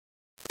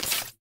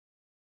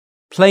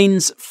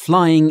Planes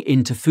flying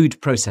into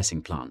food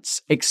processing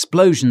plants,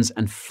 explosions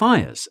and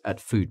fires at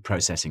food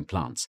processing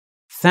plants,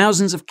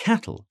 thousands of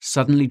cattle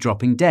suddenly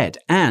dropping dead,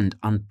 and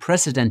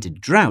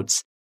unprecedented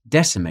droughts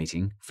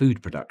decimating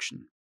food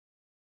production.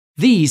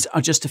 These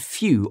are just a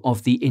few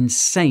of the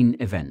insane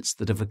events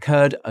that have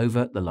occurred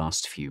over the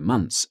last few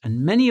months,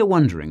 and many are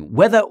wondering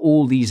whether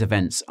all these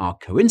events are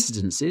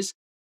coincidences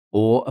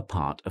or a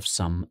part of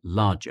some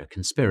larger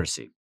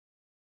conspiracy.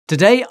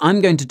 Today,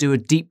 I'm going to do a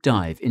deep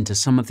dive into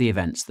some of the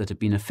events that have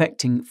been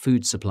affecting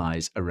food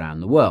supplies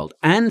around the world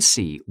and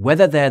see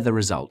whether they're the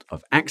result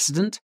of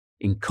accident,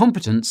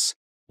 incompetence,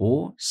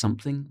 or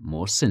something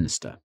more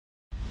sinister.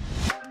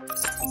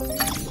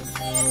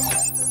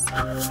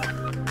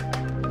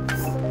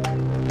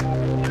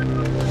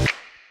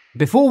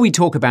 Before we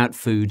talk about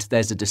food,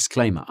 there's a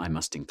disclaimer I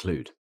must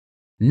include.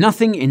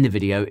 Nothing in the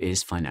video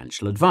is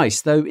financial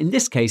advice, though in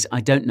this case I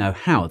don't know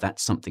how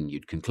that's something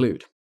you'd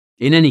conclude.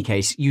 In any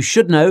case, you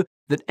should know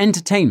that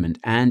entertainment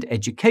and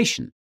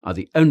education are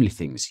the only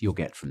things you'll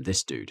get from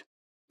this dude.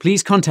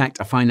 Please contact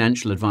a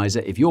financial advisor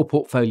if your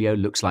portfolio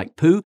looks like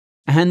poo,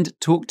 and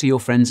talk to your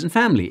friends and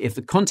family if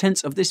the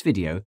contents of this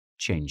video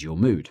change your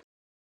mood.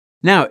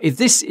 Now, if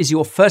this is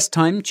your first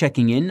time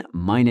checking in,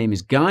 my name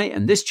is Guy,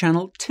 and this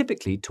channel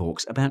typically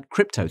talks about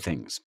crypto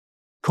things.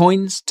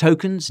 Coins,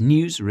 tokens,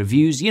 news,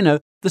 reviews,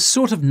 the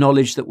sort of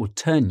knowledge that will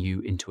turn you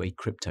into a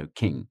crypto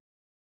king.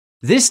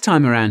 This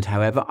time around,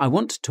 however, I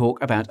want to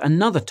talk about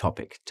another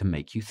topic to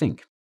make you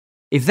think.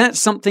 If that's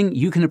something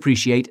you can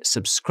appreciate,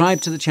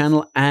 subscribe to the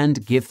channel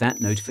and give that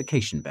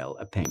notification bell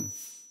a ping.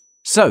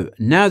 So,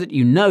 now that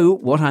you know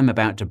what I'm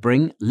about to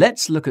bring,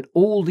 let's look at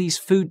all these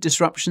food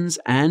disruptions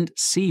and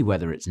see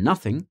whether it's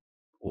nothing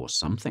or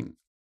something.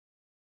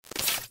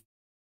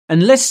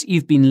 Unless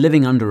you've been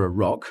living under a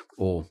rock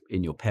or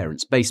in your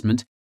parents'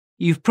 basement,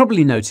 you've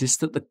probably noticed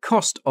that the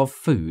cost of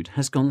food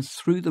has gone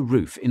through the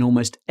roof in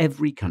almost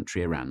every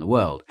country around the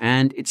world,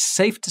 and it's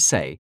safe to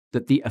say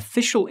that the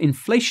official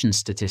inflation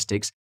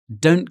statistics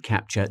don't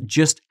capture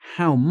just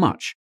how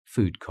much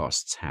food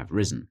costs have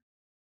risen.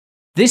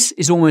 This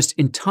is almost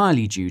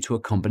entirely due to a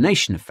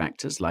combination of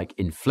factors like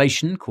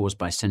inflation caused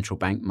by central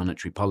bank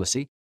monetary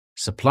policy,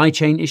 supply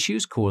chain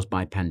issues caused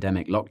by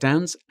pandemic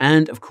lockdowns,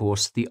 and of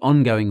course the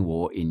ongoing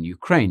war in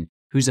Ukraine,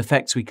 whose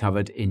effects we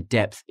covered in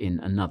depth in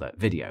another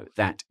video.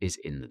 That is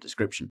in the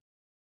description.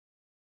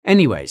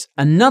 Anyways,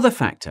 another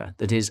factor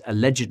that is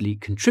allegedly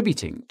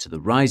contributing to the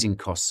rising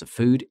costs of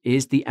food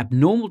is the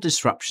abnormal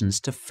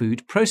disruptions to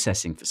food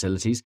processing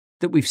facilities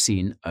that we've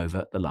seen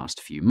over the last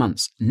few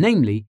months,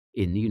 namely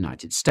in the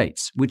United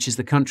States, which is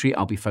the country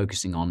I'll be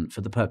focusing on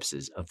for the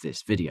purposes of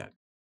this video.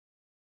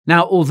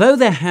 Now, although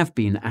there have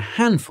been a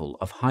handful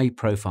of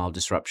high-profile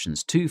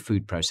disruptions to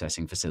food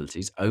processing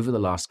facilities over the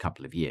last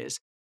couple of years,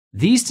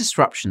 these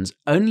disruptions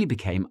only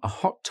became a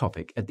hot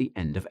topic at the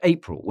end of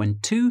April when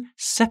two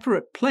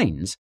separate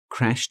planes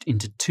crashed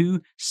into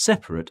two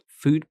separate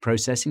food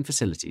processing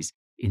facilities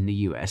in the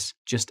US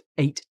just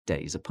 8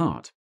 days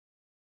apart.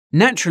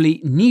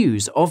 Naturally,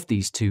 news of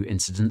these two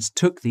incidents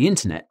took the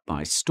internet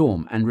by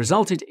storm and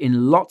resulted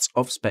in lots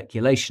of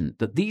speculation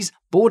that these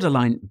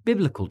borderline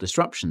biblical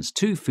disruptions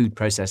to food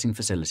processing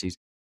facilities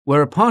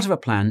were a part of a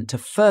plan to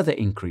further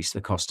increase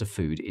the cost of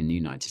food in the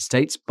United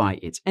States by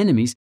its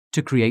enemies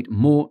to create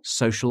more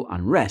social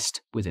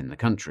unrest within the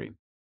country.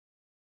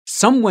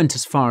 Some went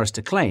as far as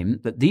to claim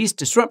that these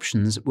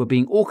disruptions were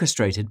being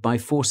orchestrated by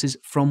forces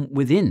from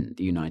within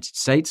the United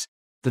States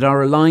that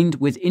are aligned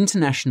with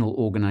international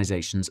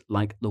organizations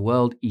like the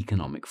World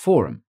Economic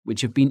Forum,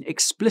 which have been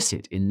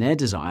explicit in their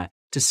desire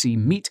to see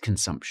meat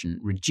consumption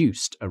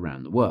reduced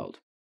around the world.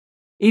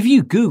 If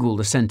you Google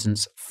the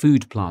sentence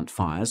food plant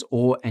fires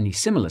or any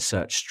similar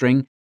search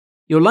string,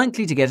 you're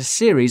likely to get a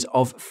series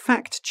of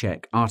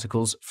fact-check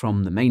articles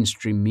from the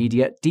mainstream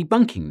media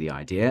debunking the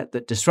idea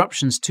that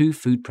disruptions to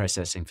food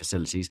processing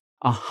facilities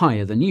are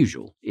higher than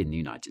usual in the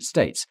United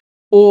States,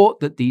 or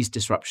that these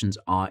disruptions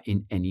are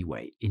in any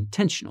way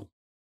intentional.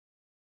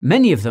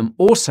 Many of them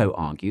also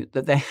argue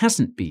that there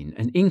hasn't been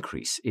an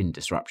increase in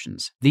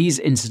disruptions. These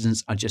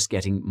incidents are just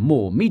getting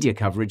more media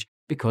coverage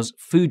because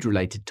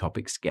food-related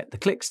topics get the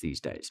clicks these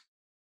days.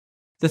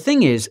 The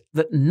thing is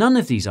that none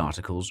of these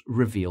articles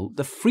reveal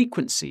the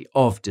frequency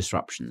of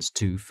disruptions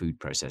to food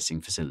processing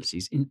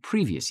facilities in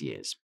previous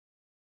years.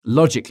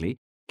 Logically,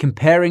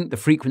 comparing the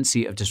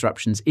frequency of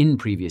disruptions in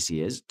previous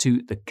years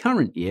to the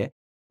current year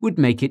would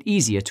make it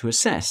easier to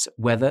assess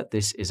whether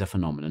this is a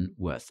phenomenon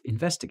worth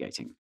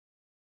investigating.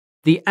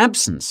 The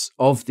absence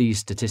of these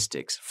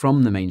statistics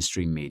from the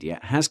mainstream media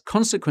has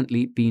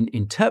consequently been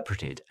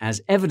interpreted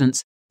as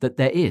evidence that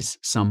there is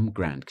some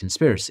grand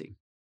conspiracy.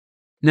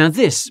 Now,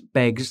 this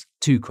begs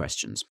two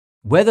questions.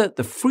 Whether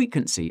the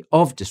frequency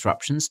of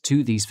disruptions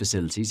to these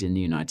facilities in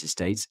the United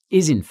States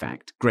is in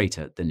fact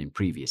greater than in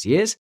previous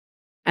years,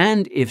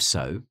 and if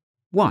so,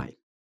 why?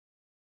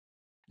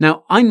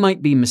 Now, I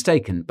might be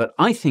mistaken, but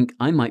I think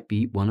I might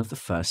be one of the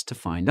first to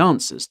find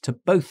answers to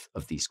both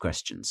of these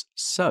questions.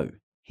 So,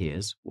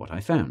 here's what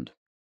I found.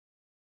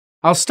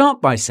 I'll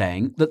start by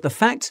saying that the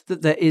fact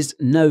that there is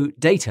no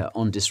data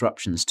on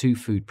disruptions to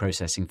food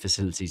processing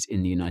facilities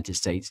in the United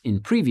States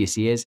in previous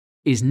years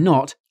is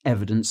not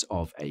evidence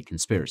of a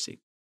conspiracy.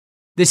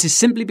 This is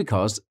simply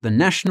because the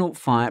National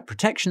Fire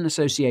Protection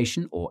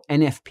Association, or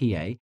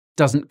NFPA,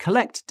 doesn't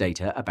collect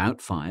data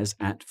about fires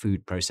at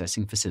food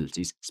processing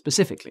facilities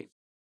specifically.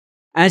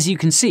 As you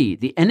can see,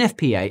 the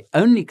NFPA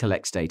only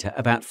collects data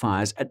about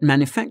fires at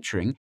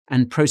manufacturing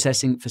and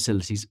processing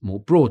facilities more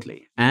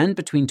broadly, and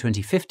between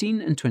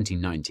 2015 and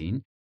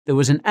 2019, there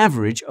was an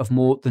average of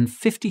more than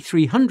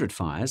 5,300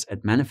 fires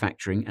at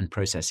manufacturing and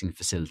processing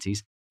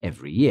facilities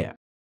every year.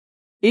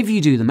 If you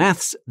do the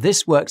maths,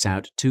 this works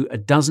out to a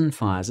dozen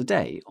fires a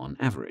day on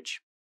average.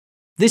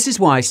 This is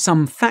why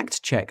some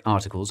fact-check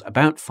articles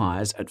about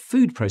fires at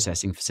food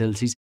processing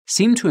facilities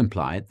seem to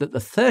imply that the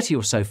 30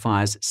 or so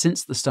fires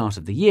since the start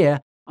of the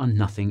year are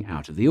nothing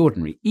out of the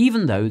ordinary,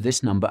 even though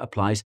this number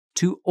applies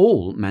to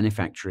all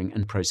manufacturing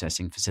and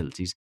processing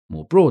facilities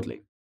more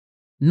broadly.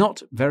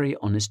 Not very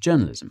honest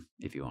journalism,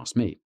 if you ask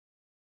me.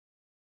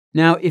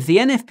 Now, if the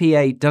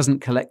NFPA doesn't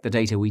collect the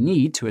data we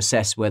need to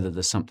assess whether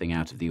there's something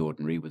out of the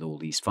ordinary with all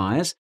these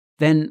fires,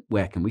 then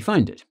where can we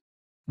find it?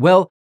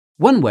 Well,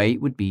 one way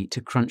would be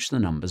to crunch the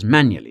numbers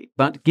manually,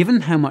 but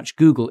given how much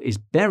Google is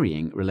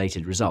burying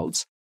related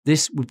results,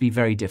 this would be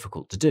very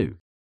difficult to do.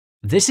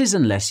 This is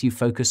unless you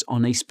focus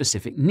on a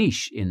specific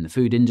niche in the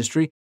food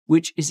industry,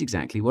 which is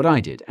exactly what I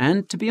did,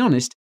 and to be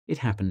honest, it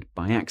happened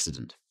by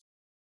accident.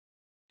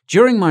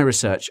 During my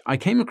research, I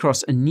came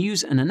across a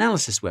news and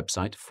analysis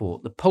website for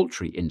the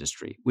poultry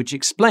industry, which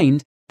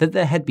explained that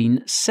there had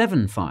been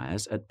 7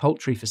 fires at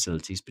poultry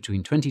facilities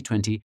between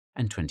 2020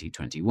 and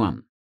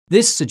 2021.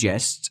 This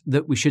suggests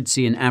that we should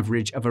see an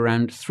average of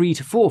around 3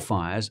 to 4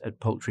 fires at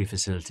poultry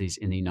facilities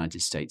in the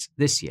United States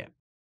this year.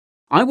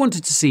 I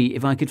wanted to see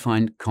if I could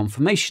find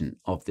confirmation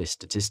of this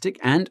statistic,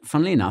 and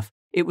funnily enough,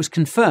 it was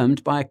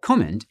confirmed by a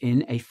comment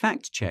in a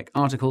fact-check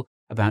article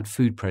about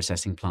food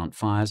processing plant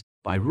fires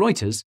by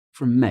Reuters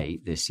from May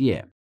this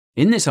year.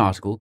 In this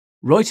article,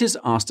 Reuters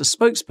asked a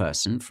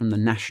spokesperson from the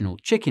National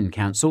Chicken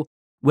Council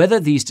whether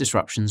these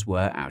disruptions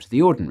were out of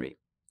the ordinary.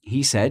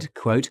 He said,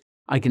 quote,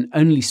 "I can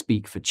only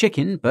speak for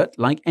chicken, but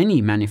like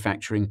any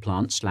manufacturing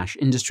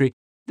plant/industry,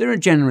 there are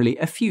generally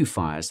a few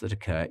fires that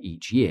occur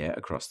each year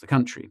across the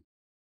country."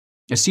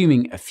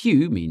 Assuming a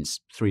few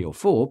means 3 or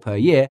 4 per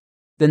year,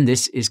 then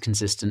this is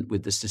consistent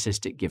with the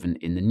statistic given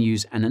in the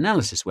news and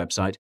analysis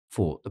website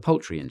for the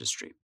poultry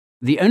industry.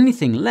 The only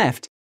thing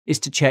left is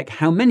to check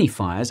how many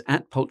fires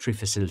at poultry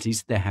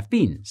facilities there have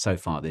been so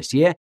far this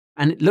year,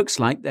 and it looks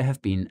like there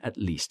have been at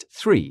least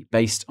 3,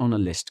 based on a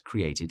list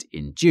created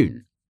in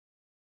June.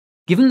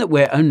 Given that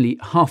we're only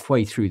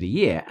halfway through the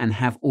year and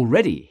have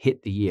already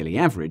hit the yearly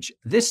average,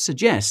 this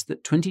suggests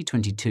that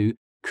 2022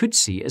 could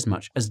see as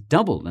much as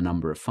double the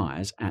number of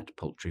fires at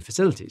poultry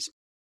facilities.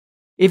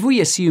 If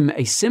we assume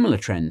a similar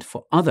trend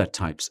for other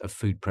types of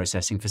food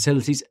processing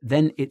facilities,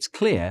 then it's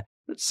clear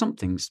that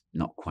something's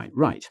not quite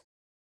right.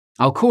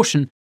 I'll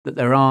caution that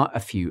there are a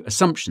few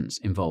assumptions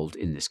involved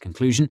in this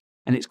conclusion,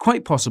 and it's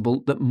quite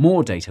possible that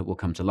more data will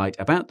come to light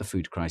about the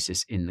food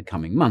crisis in the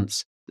coming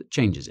months that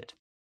changes it.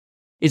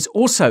 It's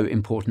also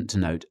important to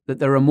note that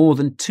there are more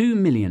than 2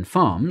 million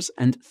farms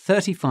and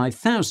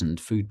 35,000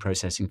 food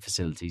processing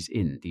facilities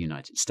in the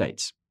United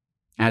States.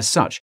 As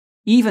such,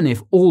 even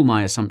if all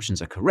my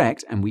assumptions are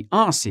correct and we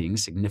are seeing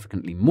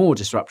significantly more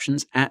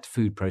disruptions at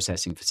food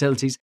processing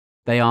facilities,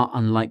 they are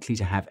unlikely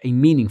to have a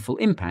meaningful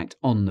impact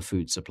on the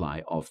food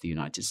supply of the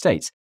United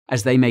States,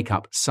 as they make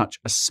up such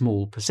a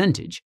small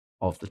percentage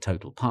of the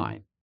total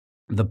pie.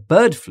 The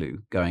bird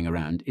flu going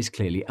around is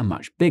clearly a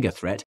much bigger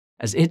threat,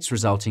 as it's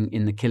resulting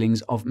in the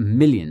killings of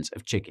millions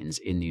of chickens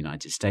in the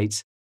United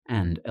States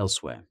and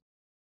elsewhere.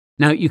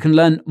 Now, you can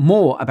learn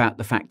more about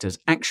the factors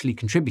actually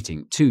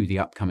contributing to the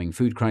upcoming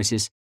food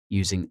crisis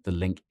using the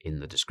link in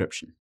the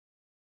description.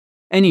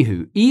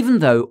 Anywho, even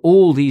though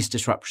all these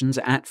disruptions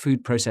at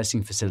food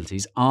processing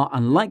facilities are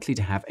unlikely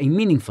to have a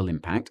meaningful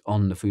impact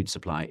on the food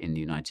supply in the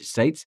United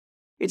States,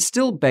 it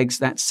still begs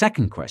that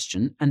second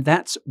question, and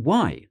that's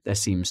why there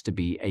seems to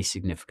be a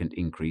significant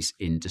increase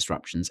in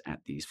disruptions at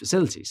these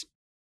facilities.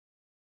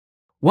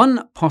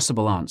 One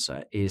possible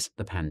answer is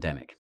the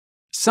pandemic.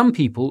 Some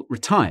people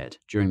retired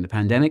during the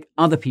pandemic,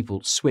 other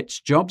people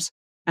switched jobs,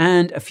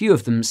 and a few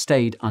of them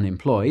stayed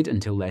unemployed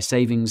until their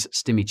savings,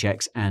 stimmy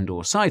checks,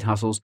 and/or side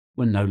hustles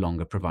were no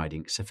longer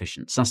providing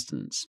sufficient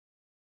sustenance.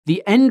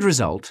 The end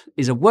result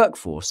is a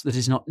workforce that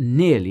is not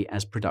nearly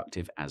as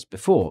productive as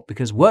before,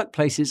 because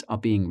workplaces are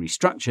being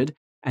restructured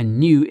and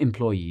new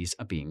employees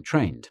are being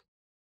trained.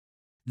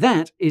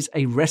 That is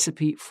a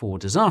recipe for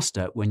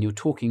disaster when you're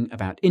talking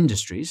about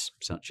industries,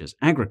 such as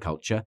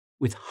agriculture,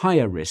 with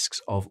higher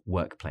risks of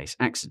workplace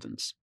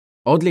accidents.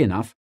 Oddly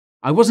enough,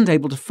 I wasn't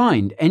able to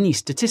find any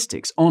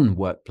statistics on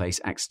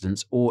workplace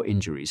accidents or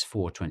injuries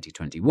for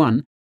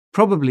 2021,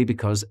 probably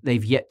because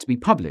they've yet to be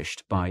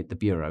published by the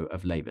Bureau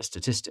of Labour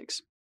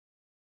Statistics.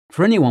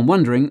 For anyone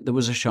wondering, there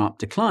was a sharp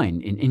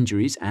decline in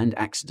injuries and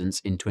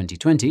accidents in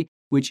 2020,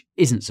 which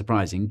isn't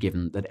surprising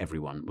given that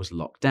everyone was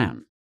locked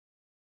down.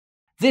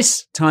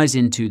 This ties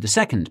into the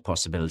second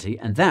possibility,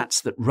 and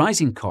that's that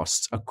rising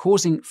costs are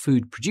causing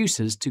food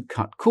producers to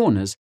cut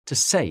corners to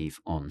save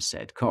on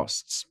said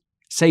costs.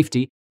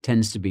 Safety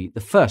tends to be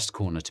the first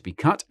corner to be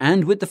cut,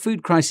 and with the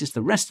food crisis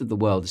the rest of the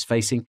world is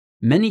facing,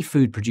 many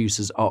food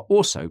producers are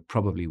also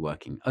probably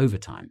working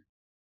overtime.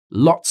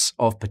 Lots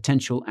of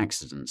potential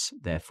accidents,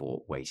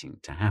 therefore, waiting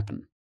to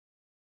happen.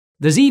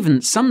 There's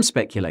even some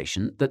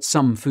speculation that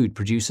some food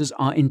producers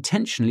are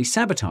intentionally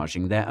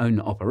sabotaging their own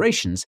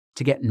operations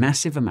to get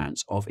massive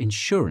amounts of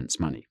insurance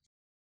money.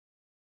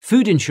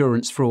 Food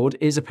insurance fraud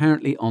is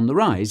apparently on the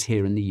rise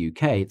here in the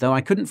UK, though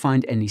I couldn't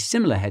find any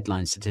similar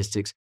headline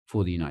statistics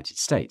for the United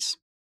States.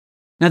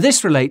 Now,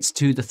 this relates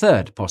to the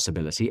third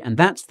possibility, and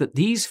that's that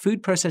these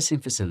food processing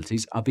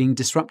facilities are being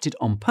disrupted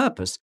on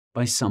purpose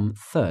by some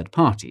third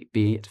party,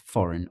 be it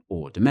foreign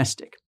or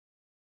domestic.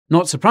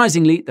 Not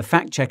surprisingly, the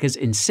fact-checkers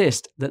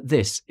insist that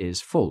this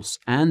is false,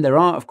 and there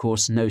are, of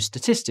course, no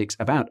statistics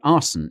about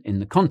arson in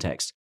the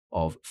context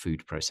of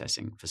food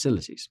processing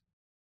facilities.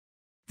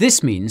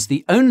 This means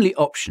the only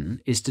option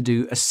is to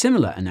do a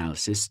similar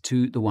analysis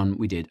to the one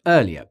we did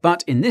earlier,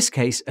 but in this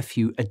case, a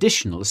few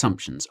additional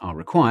assumptions are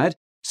required,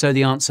 so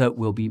the answer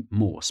will be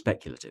more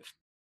speculative.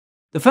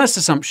 The first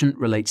assumption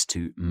relates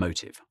to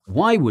motive.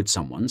 Why would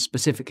someone,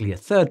 specifically a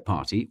third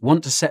party,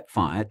 want to set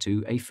fire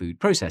to a food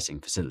processing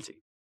facility?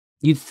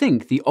 You'd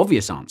think the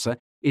obvious answer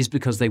is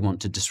because they want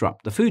to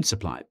disrupt the food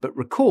supply, but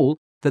recall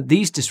that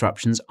these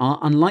disruptions are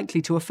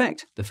unlikely to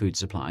affect the food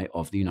supply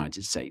of the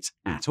United States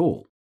at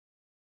all.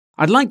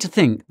 I'd like to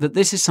think that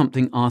this is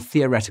something our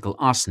theoretical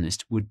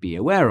arsonist would be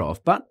aware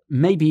of, but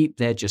maybe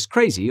they're just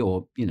crazy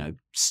or,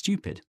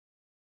 stupid.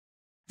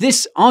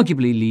 This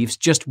arguably leaves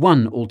just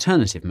one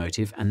alternative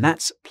motive, and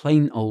that's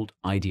plain old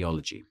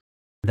ideology.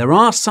 There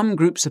are some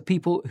groups of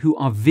people who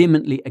are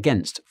vehemently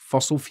against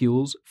fossil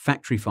fuels,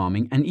 factory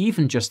farming, and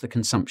even just the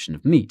consumption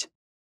of meat.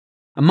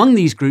 Among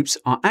these groups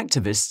are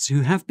activists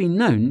who have been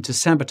known to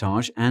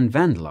sabotage and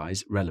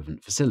vandalize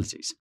relevant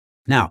facilities.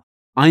 Now,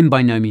 I'm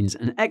by no means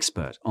an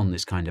expert on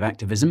this kind of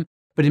activism,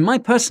 but in my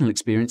personal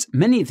experience,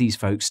 many of these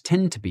folks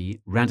tend to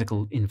be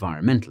radical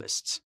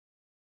environmentalists.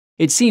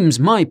 It seems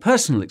my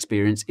personal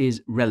experience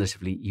is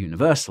relatively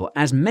universal,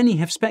 as many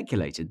have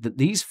speculated that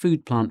these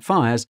food plant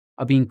fires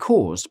are being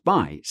caused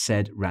by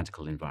said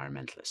radical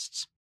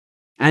environmentalists.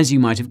 As you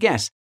might have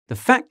guessed, the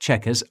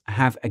fact-checkers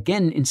have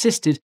again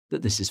insisted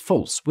that this is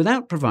false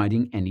without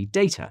providing any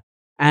data,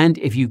 and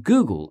if you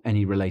Google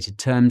any related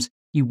terms,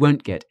 you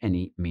won't get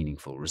any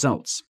meaningful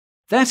results.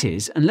 That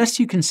is, unless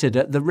you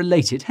consider the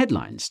related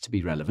headlines to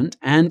be relevant,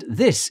 and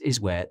this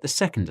is where the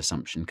second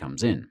assumption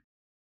comes in.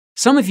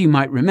 Some of you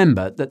might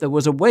remember that there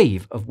was a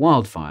wave of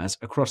wildfires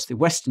across the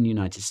western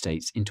United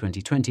States in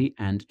 2020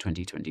 and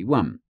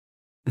 2021.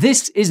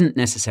 This isn't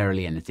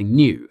necessarily anything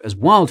new, as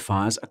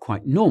wildfires are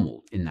quite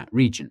normal in that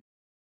region.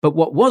 But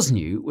what was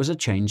new was a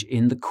change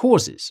in the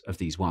causes of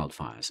these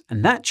wildfires,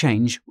 and that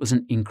change was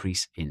an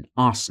increase in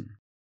arson.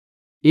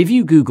 If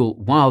you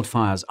Google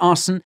wildfires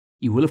arson,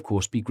 you will of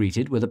course be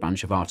greeted with a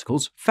bunch of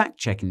articles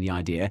fact-checking the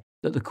idea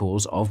that the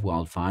cause of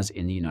wildfires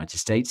in the United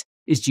States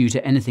is due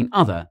to anything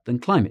other than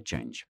climate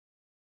change.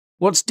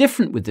 What's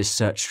different with this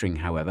search string,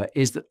 however,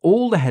 is that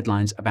all the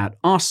headlines about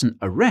arson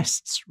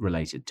arrests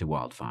related to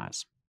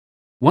wildfires.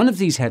 One of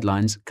these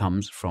headlines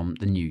comes from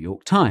the New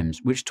York Times,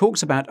 which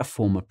talks about a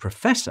former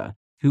professor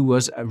who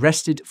was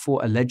arrested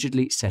for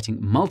allegedly setting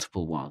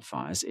multiple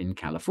wildfires in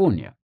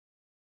California.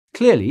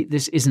 Clearly,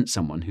 this isn't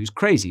someone who's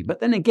crazy,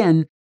 but then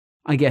again,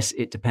 I guess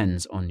it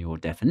depends on your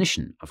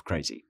definition of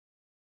crazy.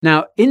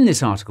 Now, in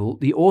this article,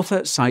 the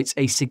author cites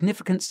a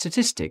significant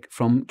statistic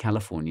from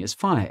California's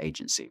fire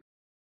agency.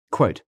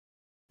 Quote,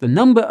 "The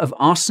number of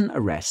arson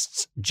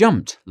arrests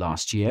jumped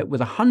last year,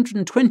 with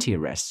 120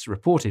 arrests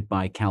reported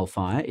by Cal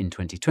Fire in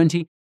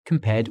 2020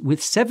 compared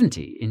with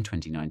 70 in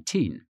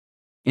 2019.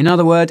 In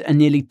other words, a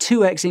nearly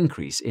 2x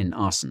increase in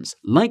arsons,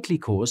 likely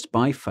caused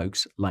by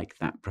folks like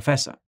that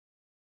professor.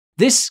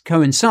 This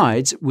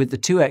coincides with the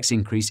 2x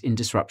increase in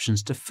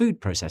disruptions to food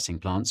processing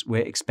plants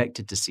we're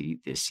expected to see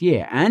this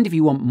year. And if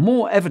you want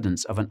more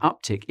evidence of an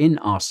uptick in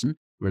arson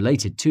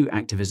related to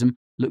activism,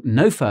 look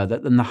no further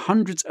than the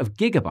hundreds of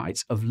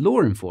gigabytes of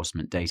law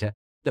enforcement data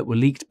that were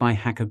leaked by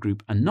hacker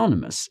group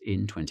Anonymous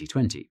in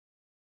 2020.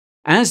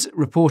 As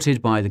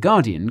reported by The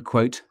Guardian,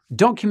 quote,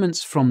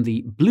 "Documents from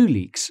the Blue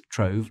Leaks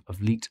trove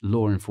of leaked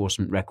law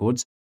enforcement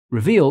records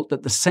reveal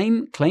that the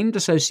same claimed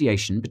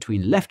association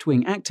between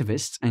left-wing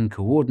activists and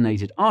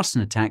coordinated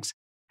arson attacks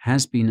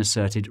has been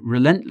asserted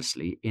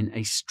relentlessly in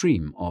a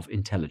stream of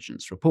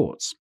intelligence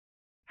reports."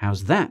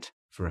 How's that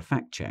for a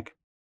fact check?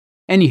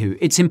 Anywho,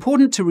 it's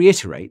important to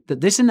reiterate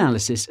that this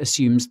analysis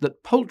assumes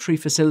that poultry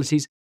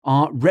facilities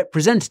are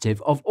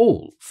representative of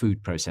all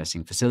food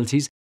processing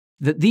facilities,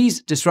 that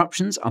these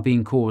disruptions are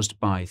being caused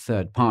by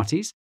third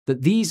parties,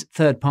 that these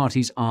third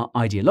parties are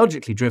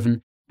ideologically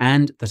driven,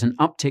 and that an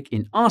uptick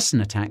in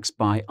arson attacks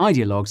by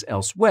ideologues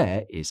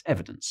elsewhere is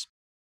evidence.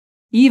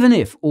 Even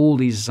if all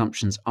these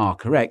assumptions are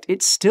correct,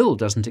 it still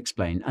doesn't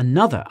explain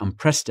another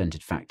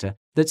unprecedented factor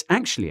that's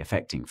actually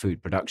affecting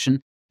food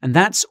production, And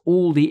that's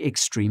all the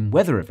extreme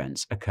weather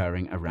events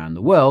occurring around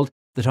the world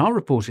that are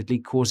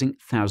reportedly causing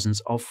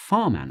thousands of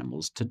farm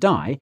animals to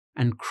die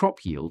and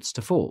crop yields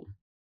to fall.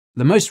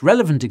 The most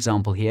relevant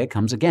example here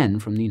comes again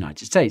from the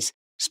United States,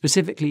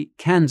 specifically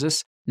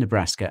Kansas,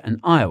 Nebraska, and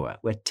Iowa,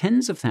 where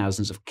tens of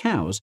thousands of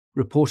cows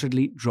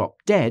reportedly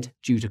dropped dead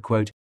due to,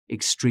 quote,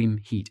 extreme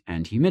heat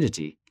and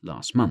humidity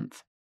last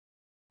month.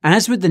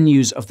 As with the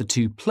news of the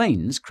two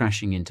planes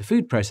crashing into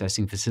food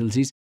processing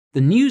facilities, the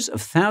news of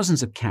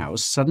thousands of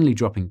cows suddenly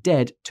dropping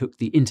dead took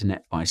the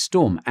internet by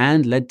storm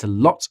and led to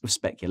lots of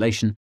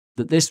speculation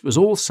that this was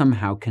all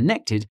somehow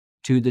connected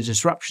to the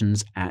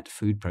disruptions at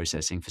food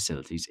processing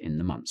facilities in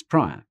the months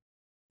prior.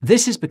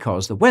 This is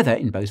because the weather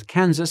in both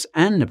Kansas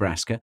and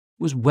Nebraska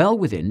was well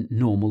within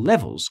normal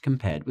levels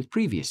compared with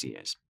previous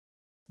years.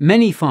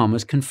 Many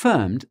farmers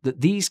confirmed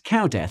that these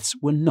cow deaths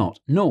were not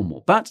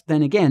normal, but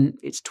then again,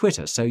 it's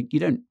Twitter, so you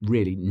don't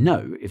really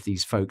know if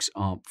these folks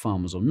are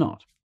farmers or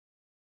not.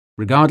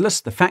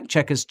 Regardless, the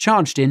fact-checkers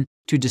charged in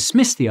to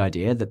dismiss the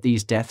idea that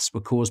these deaths were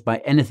caused by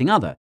anything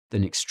other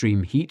than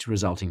extreme heat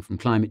resulting from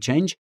climate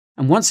change,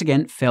 and once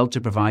again failed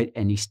to provide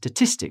any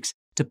statistics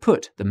to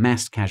put the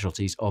mass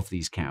casualties of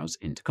these cows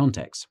into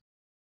context.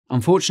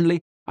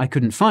 Unfortunately, I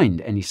couldn't find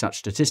any such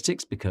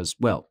statistics because,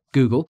 well,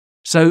 Google.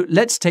 So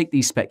let's take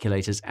these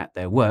speculators at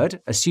their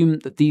word, assume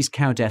that these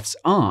cow deaths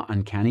are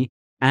uncanny,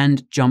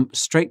 and jump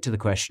straight to the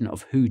question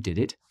of who did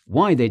it,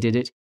 why they did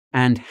it,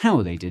 and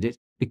how they did it,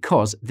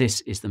 because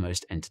this is the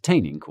most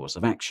entertaining course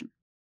of action.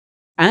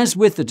 As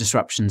with the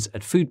disruptions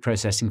at food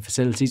processing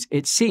facilities,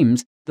 it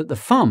seems that the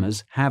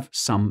farmers have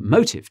some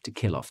motive to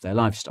kill off their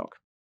livestock.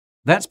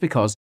 That's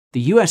because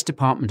the US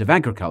Department of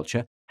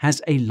Agriculture has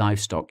a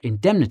livestock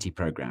indemnity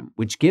program,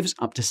 which gives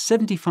up to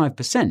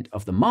 75%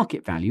 of the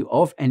market value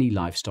of any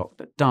livestock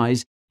that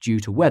dies due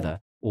to weather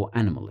or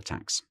animal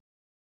attacks.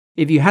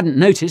 If you hadn't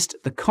noticed,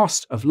 the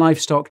cost of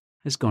livestock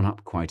has gone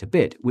up quite a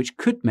bit, which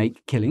could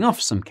make killing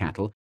off some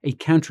cattle a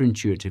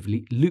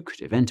counterintuitively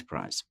lucrative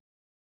enterprise.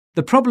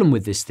 The problem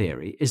with this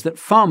theory is that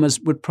farmers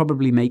would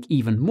probably make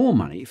even more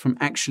money from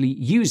actually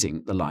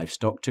using the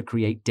livestock to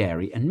create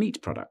dairy and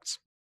meat products.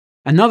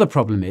 Another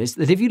problem is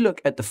that if you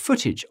look at the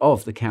footage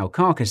of the cow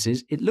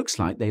carcasses, it looks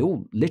like they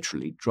all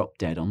literally dropped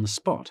dead on the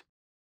spot.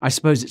 I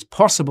suppose it's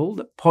possible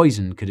that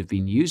poison could have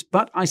been used,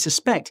 but I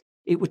suspect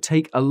it would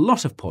take a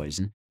lot of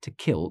poison to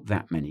kill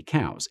that many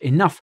cows,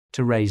 enough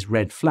to raise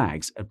red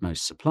flags at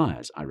most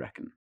suppliers, I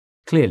reckon.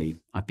 Clearly,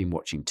 I've been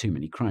watching too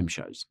many crime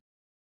shows.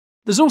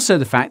 There's also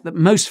the fact that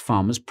most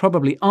farmers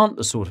probably aren't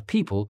the sort of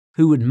people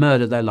who would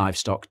murder their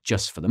livestock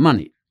just for the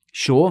money.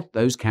 Sure,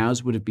 those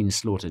cows would have been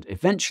slaughtered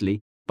eventually,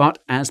 but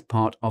as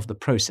part of the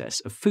process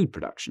of food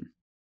production.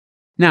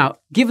 Now,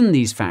 given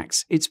these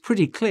facts, it's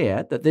pretty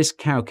clear that this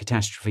cow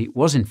catastrophe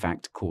was in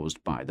fact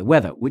caused by the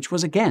weather, which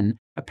was again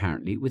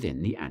apparently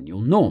within the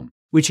annual norm,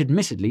 which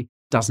admittedly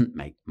doesn't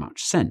make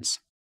much sense.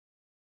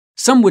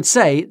 Some would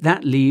say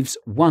that leaves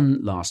one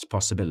last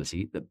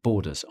possibility that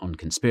borders on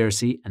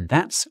conspiracy, and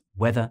that's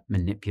weather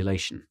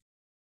manipulation.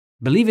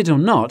 Believe it or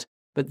not,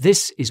 but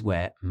this is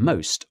where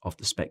most of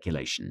the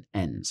speculation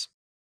ends.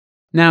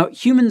 Now,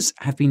 humans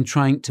have been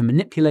trying to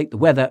manipulate the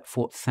weather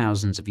for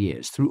thousands of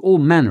years through all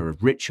manner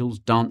of rituals,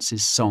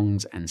 dances,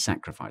 songs, and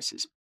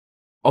sacrifices.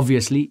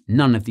 Obviously,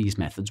 none of these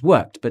methods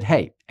worked, but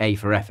hey, A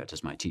for effort,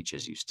 as my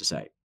teachers used to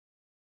say.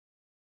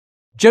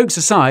 Jokes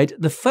aside,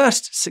 the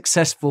first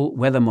successful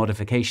weather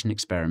modification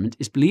experiment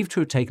is believed to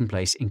have taken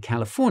place in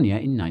California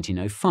in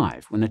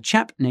 1905, when a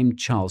chap named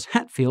Charles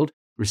Hatfield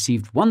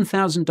received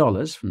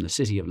 $1,000 from the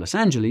city of Los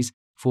Angeles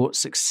for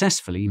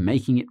successfully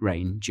making it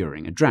rain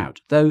during a drought,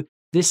 though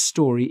this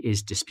story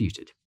is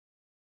disputed.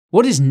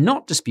 What is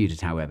not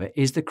disputed, however,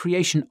 is the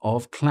creation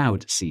of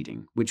cloud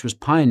seeding, which was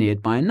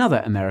pioneered by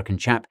another American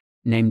chap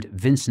named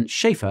Vincent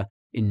Schaefer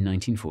in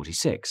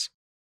 1946.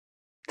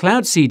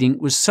 Cloud seeding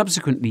was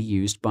subsequently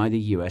used by the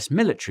US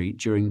military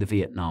during the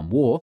Vietnam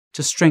War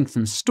to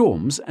strengthen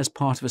storms as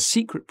part of a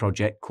secret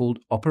project called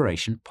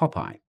Operation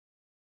Popeye.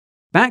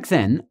 Back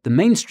then, the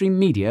mainstream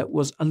media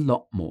was a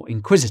lot more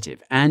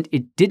inquisitive, and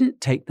it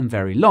didn't take them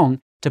very long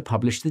to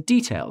publish the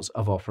details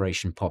of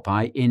Operation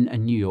Popeye in a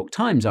New York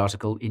Times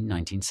article in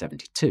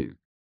 1972.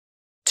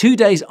 2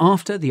 days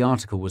after the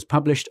article was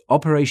published,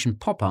 Operation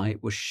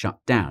Popeye was shut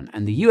down,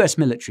 and the US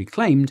military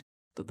claimed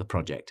that the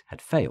project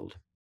had failed.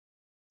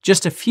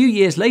 Just a few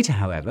years later,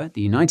 however,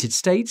 the United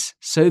States,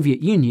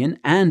 Soviet Union,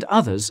 and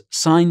others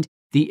signed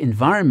the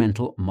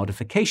Environmental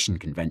Modification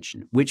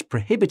Convention, which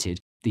prohibited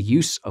the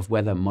use of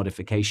weather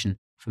modification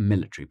for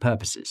military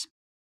purposes.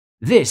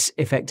 This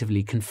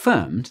effectively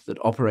confirmed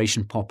that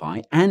Operation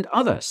Popeye and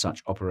other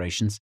such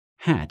operations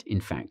had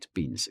in fact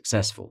been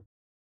successful.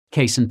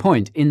 Case in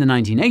point, in the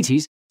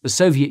 1980s, the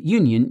Soviet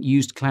Union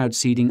used cloud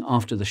seeding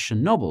after the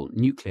Chernobyl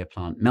nuclear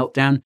plant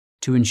meltdown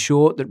to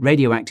ensure that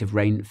radioactive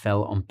rain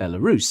fell on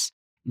Belarus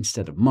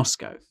instead of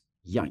Moscow.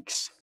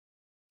 Yikes.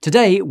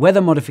 Today,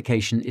 weather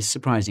modification is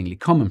surprisingly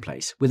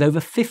commonplace, with over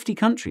 50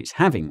 countries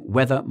having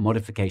weather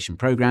modification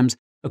programs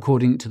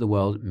according to the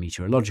World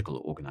Meteorological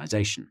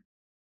Organization.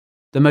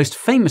 The most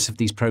famous of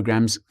these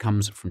programs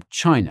comes from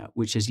China,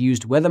 which has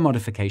used weather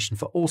modification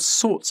for all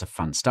sorts of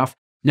fun stuff,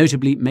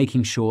 notably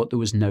making sure there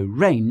was no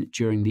rain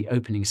during the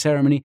opening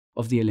ceremony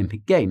of the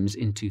Olympic Games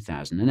in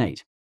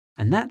 2008.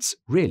 And that's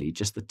really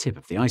just the tip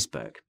of the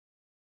iceberg.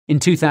 In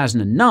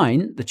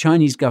 2009, the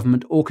Chinese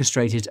government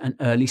orchestrated an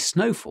early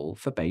snowfall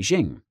for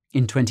Beijing.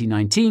 In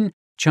 2019,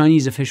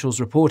 Chinese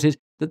officials reported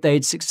that they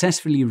had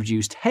successfully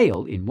reduced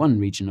hail in one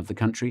region of the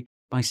country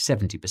by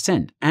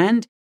 70%.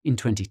 And in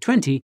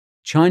 2020,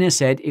 China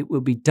said it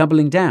will be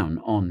doubling down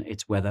on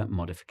its weather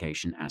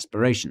modification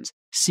aspirations,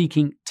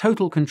 seeking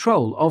total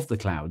control of the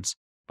clouds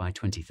by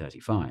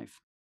 2035.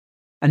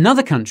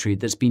 Another country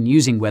that's been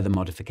using weather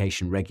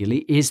modification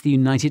regularly is the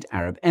United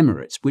Arab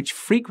Emirates, which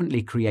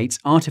frequently creates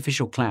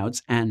artificial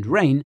clouds and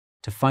rain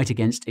to fight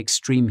against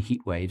extreme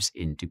heat waves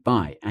in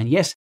Dubai. And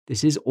yes,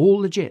 this is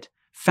all legit.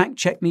 Fact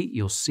check me,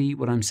 you'll see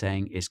what I'm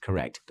saying is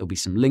correct. There'll be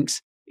some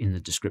links in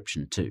the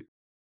description too.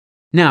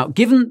 Now,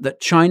 given that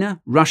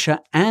China,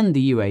 Russia, and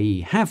the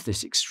UAE have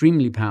this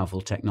extremely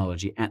powerful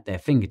technology at their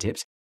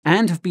fingertips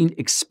and have been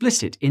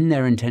explicit in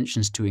their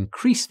intentions to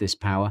increase this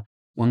power,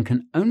 one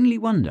can only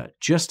wonder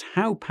just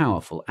how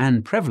powerful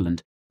and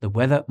prevalent the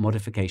weather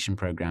modification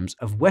programs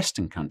of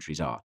Western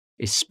countries are,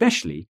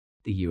 especially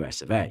the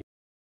US of A.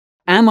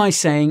 Am I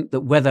saying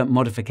that weather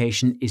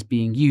modification is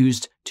being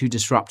used to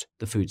disrupt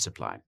the food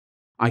supply?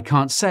 I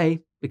can't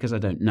say because I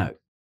don't know.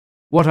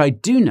 What I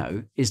do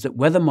know is that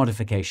weather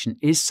modification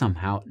is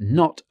somehow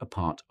not a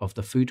part of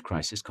the food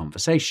crisis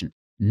conversation,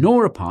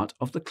 nor a part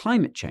of the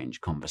climate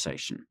change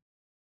conversation.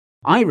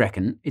 I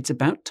reckon it's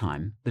about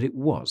time that it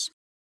was.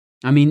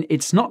 I mean,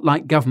 it's not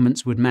like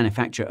governments would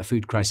manufacture a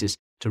food crisis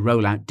to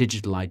roll out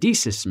digital ID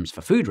systems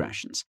for food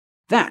rations.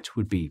 That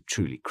would be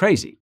truly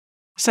crazy.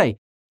 Say,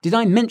 did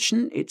I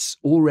mention it's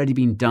already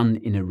been done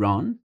in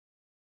Iran?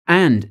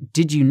 And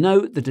did you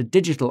know that a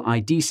digital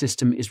ID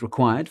system is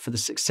required for the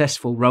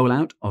successful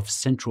rollout of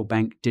central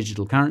bank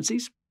digital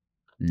currencies?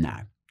 No,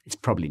 it's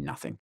probably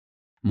nothing.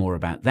 More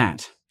about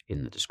that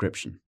in the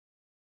description.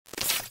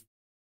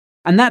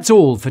 And that's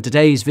all for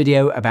today's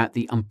video about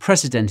the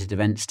unprecedented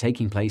events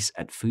taking place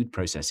at food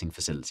processing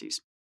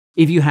facilities.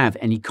 If you have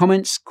any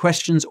comments,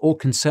 questions, or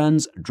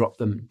concerns, drop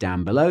them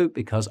down below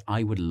because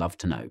I would love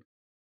to know.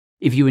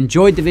 If you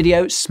enjoyed the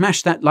video,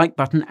 smash that like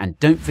button and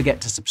don't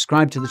forget to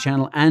subscribe to the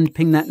channel and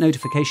ping that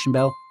notification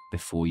bell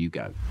before you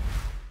go.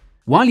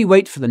 While you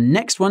wait for the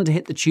next one to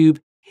hit the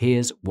tube,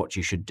 here's what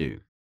you should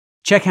do.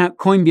 Check out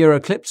Coin Bureau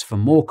clips for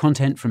more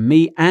content from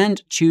me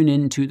and tune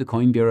in to the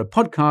Coin Bureau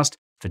podcast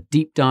for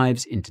deep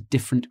dives into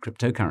different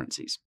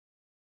cryptocurrencies.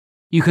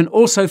 You can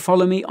also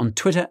follow me on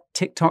Twitter,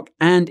 TikTok,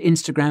 and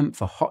Instagram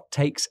for hot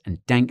takes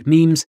and dank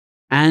memes,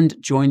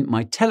 and join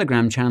my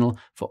Telegram channel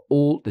for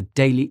all the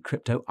daily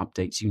crypto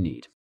updates you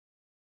need.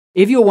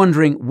 If you're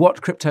wondering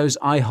what cryptos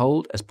I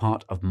hold as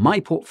part of my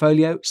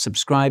portfolio,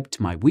 subscribe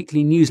to my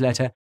weekly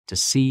newsletter to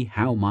see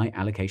how my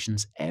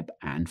allocations ebb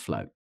and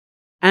flow.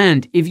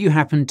 And if you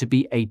happen to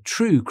be a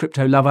true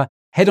crypto lover,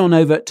 head on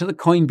over to the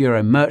Coin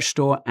Bureau merch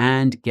store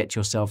and get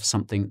yourself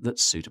something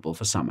that's suitable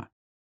for summer.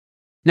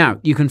 Now,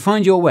 you can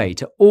find your way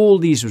to all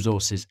these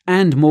resources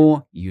and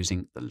more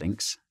using the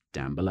links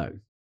down below.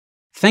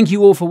 Thank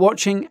you all for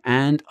watching,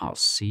 and I'll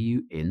see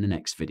you in the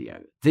next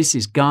video. This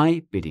is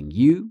Guy bidding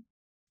you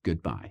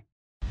goodbye.